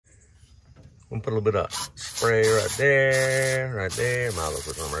gonna put a little bit of spray right there, right there. Might as well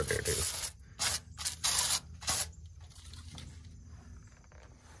put some right there too.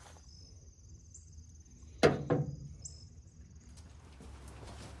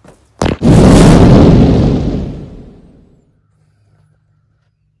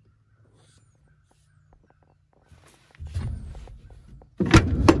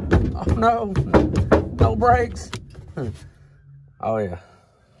 Oh no, no brakes. Oh yeah,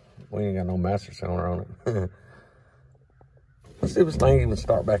 we ain't got no master cylinder on it. Let's see if this thing even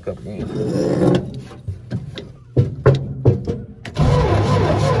start back up again.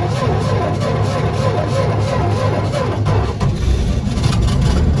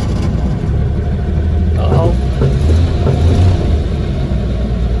 Uh-oh.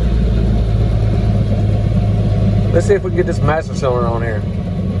 Let's see if we can get this master cylinder on here.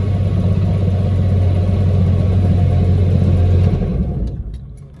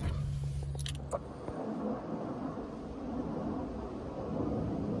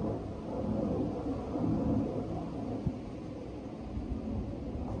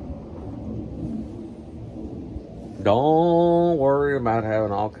 Don't worry about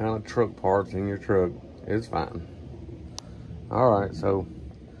having all kind of truck parts in your truck. It's fine. All right, so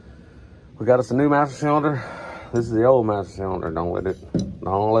we got us a new master cylinder. This is the old master cylinder. Don't let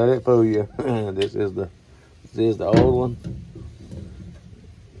it fool you. This is the old one.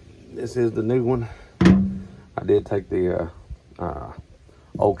 This is the new one. I did take the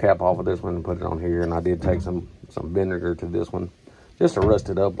old cap off of this one and put it on here, and I did take some vinegar to this one just to rust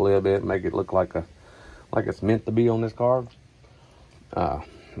it up a little bit, make it look like it's meant to be on this car.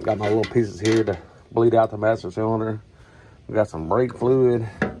 Got my little pieces here to bleed out the master cylinder. We got some brake fluid.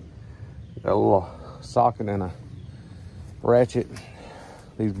 Got a little socket and a ratchet.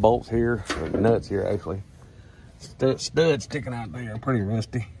 These bolts here, or nuts here actually. Studs sticking out there, pretty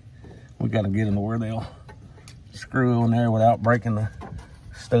rusty. We got to get them to where they'll screw on there without breaking the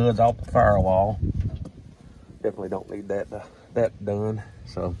studs off the firewall. Definitely don't need that done.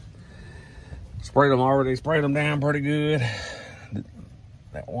 So sprayed them down pretty good.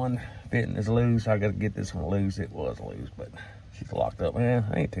 That one fitting is loose. I got to get this one loose. It was loose, but she's locked up. Man,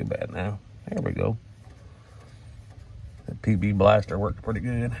 ain't too bad now. There we go. The PB blaster worked pretty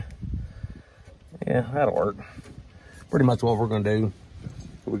good. Yeah, that'll work. Pretty much what we're gonna do.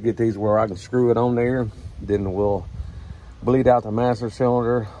 We get these where I can screw it on there. Then we'll bleed out the master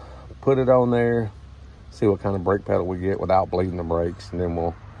cylinder, put it on there, see what kind of brake pedal we get without bleeding the brakes, and then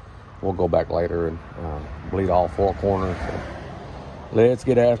we'll go back later and bleed all four corners. So let's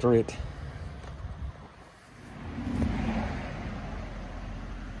get after it.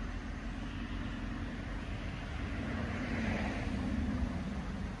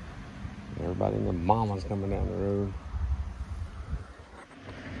 Everybody and their mama's coming down the road.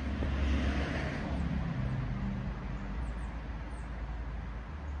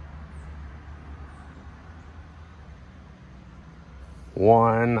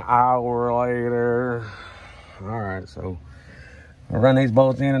 One hour later. All right, so I run these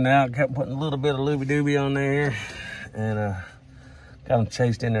bolts in and out, kept putting a little bit of looby-dooby on there, and got them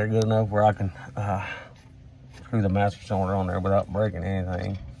chased in there good enough where I can screw the master cylinder on there without breaking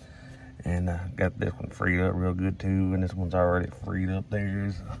anything. And got this one freed up real good too, and this one's already freed up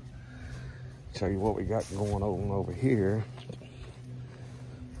there. So show you what we got going on over here.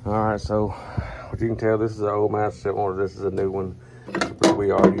 All right, so what you can tell, this is an old master cylinder. This is a new one. We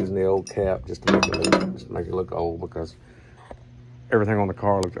are using the old cap just to make it look old, because everything on the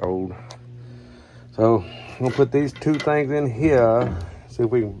car looks old. So I'm gonna put these two things in here. See if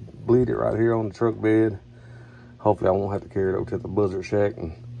we can bleed it right here on the truck bed. Hopefully I won't have to carry it over to the buzzard shack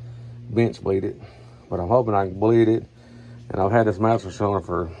and bench bleed it, but I'm hoping I can bleed it. And I've had this master cylinder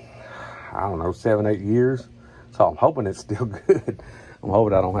for, I don't know, 7-8 years, so I'm hoping it's still good. I'm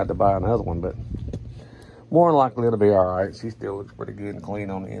hoping I don't have to buy another one, but more than likely it'll be all right. She still looks pretty good and clean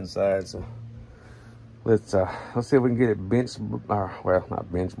on the inside. So let's see if we can get it well,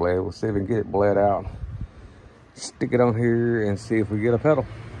 not bench bled. We'll see if we can get it bled out, stick it on here, and see if we get a pedal.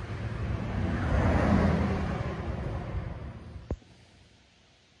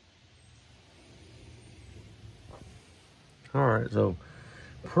 All right, so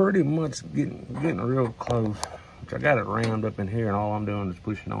pretty much getting real close. Which I got it rammed up in here, and all I'm doing is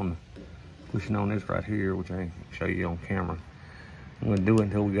pushing on this right here, which I can show you on camera. I'm gonna do it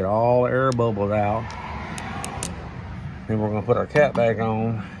until we get all the air bubbles out. Then we're gonna put our cap back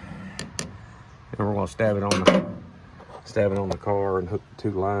on, and we're gonna stab it on the car and hook the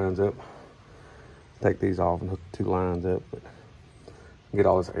two lines up. Take these off and hook the two lines up, but get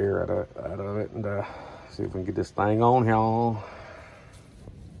all this air out of it, and see if we can get this thing on, y'all.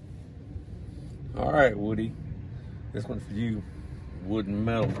 All right, Woody. This one's for you. Wood and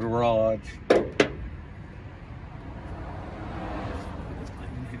metal garage.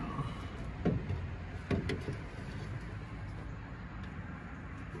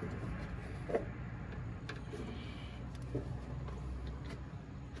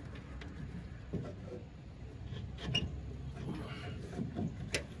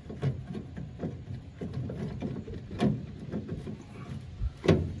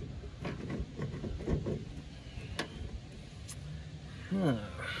 A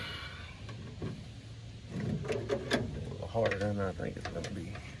little harder than I think it's going to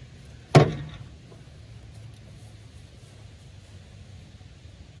be.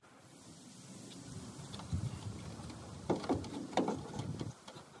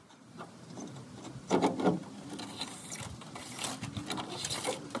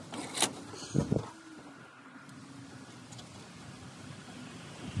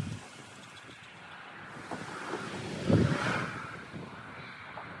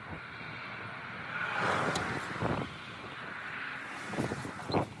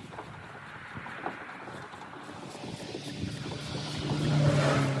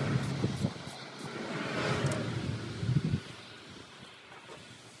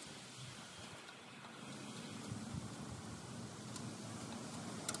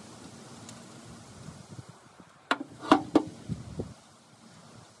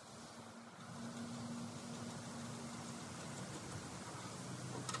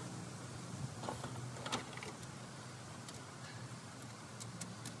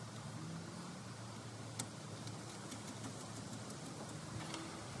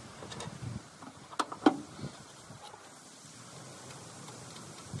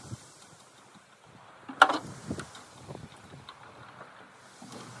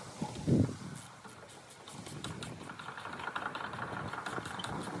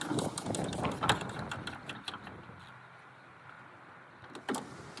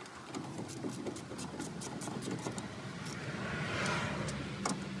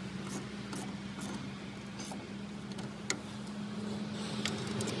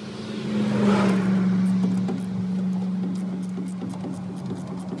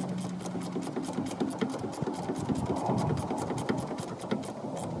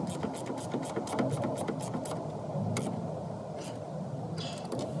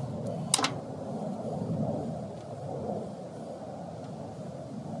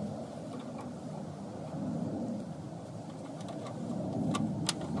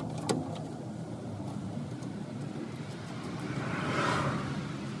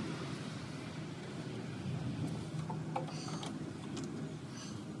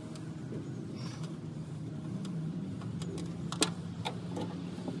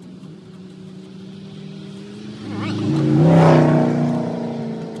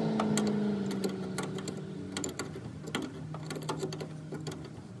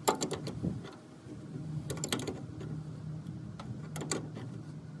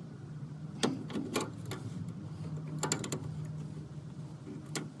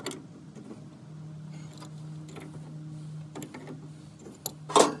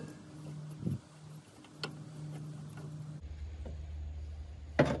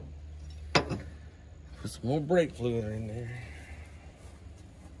 Put some more brake fluid in there.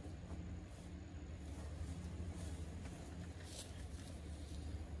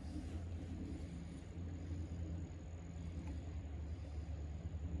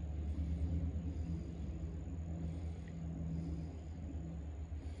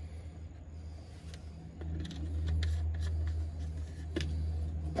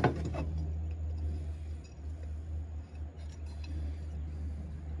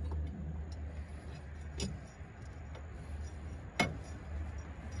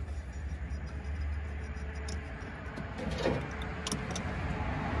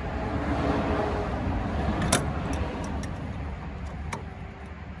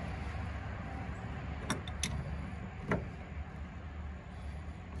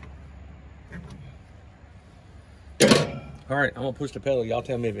 All right, I'm gonna push the pedal. Y'all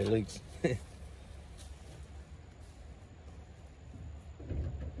tell me if it leaks.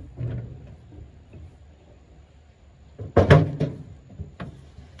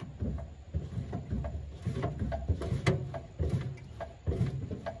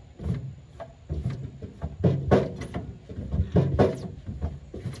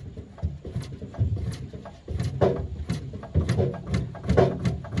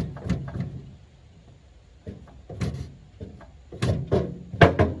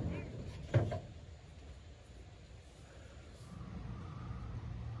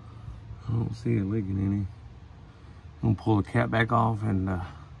 I don't see it leaking any. I'm gonna pull the cap back off and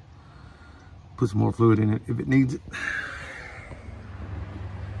put some more fluid in it if it needs it.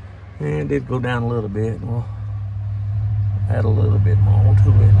 And it did go down a little bit. We'll add a little bit more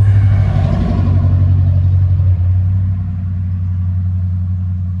to it.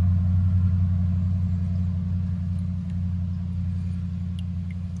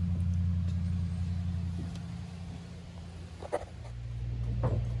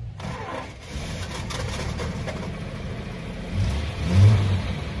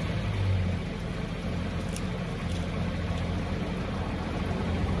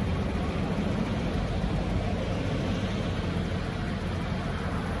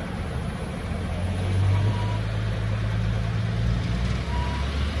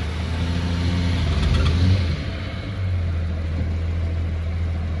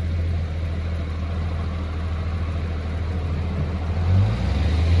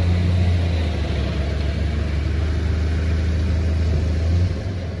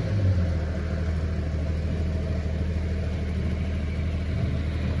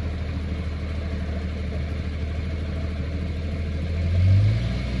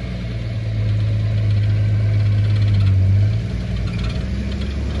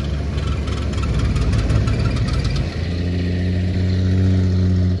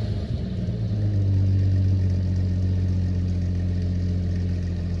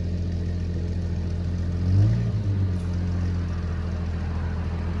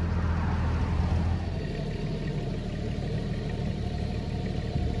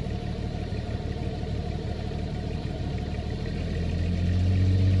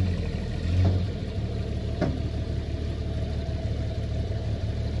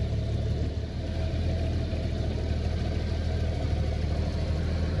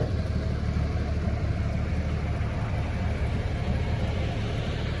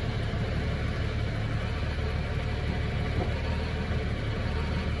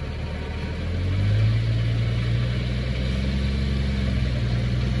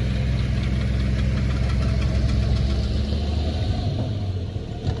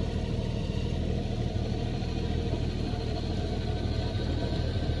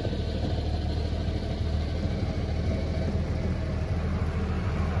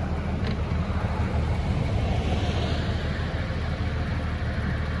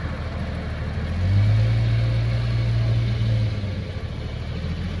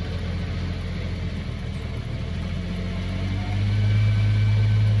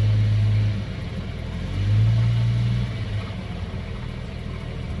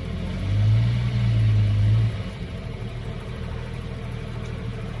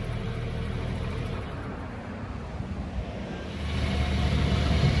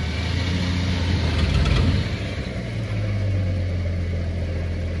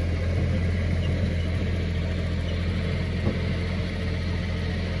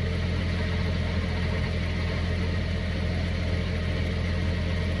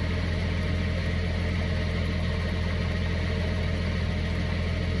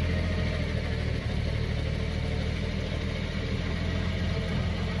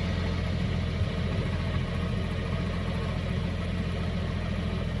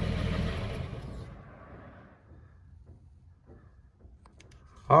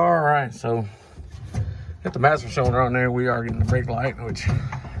 All right, so got the master cylinder on there. We are getting the brake light, which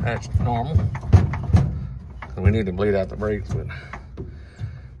that's normal. So we need to bleed out the brakes, but at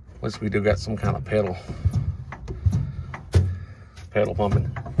least we do got some kind of pedal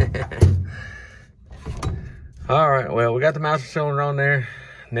pumping. All right, well, we got the master cylinder on there.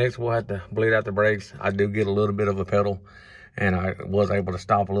 Next, we'll have to bleed out the brakes. I do get a little bit of a pedal, and I was able to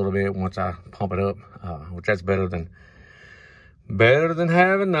stop a little bit once I pump it up, which that's better than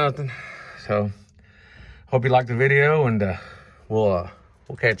having nothing. So hope you liked the video, and we'll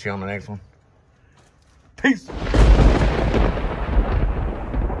catch you on the next one. Peace.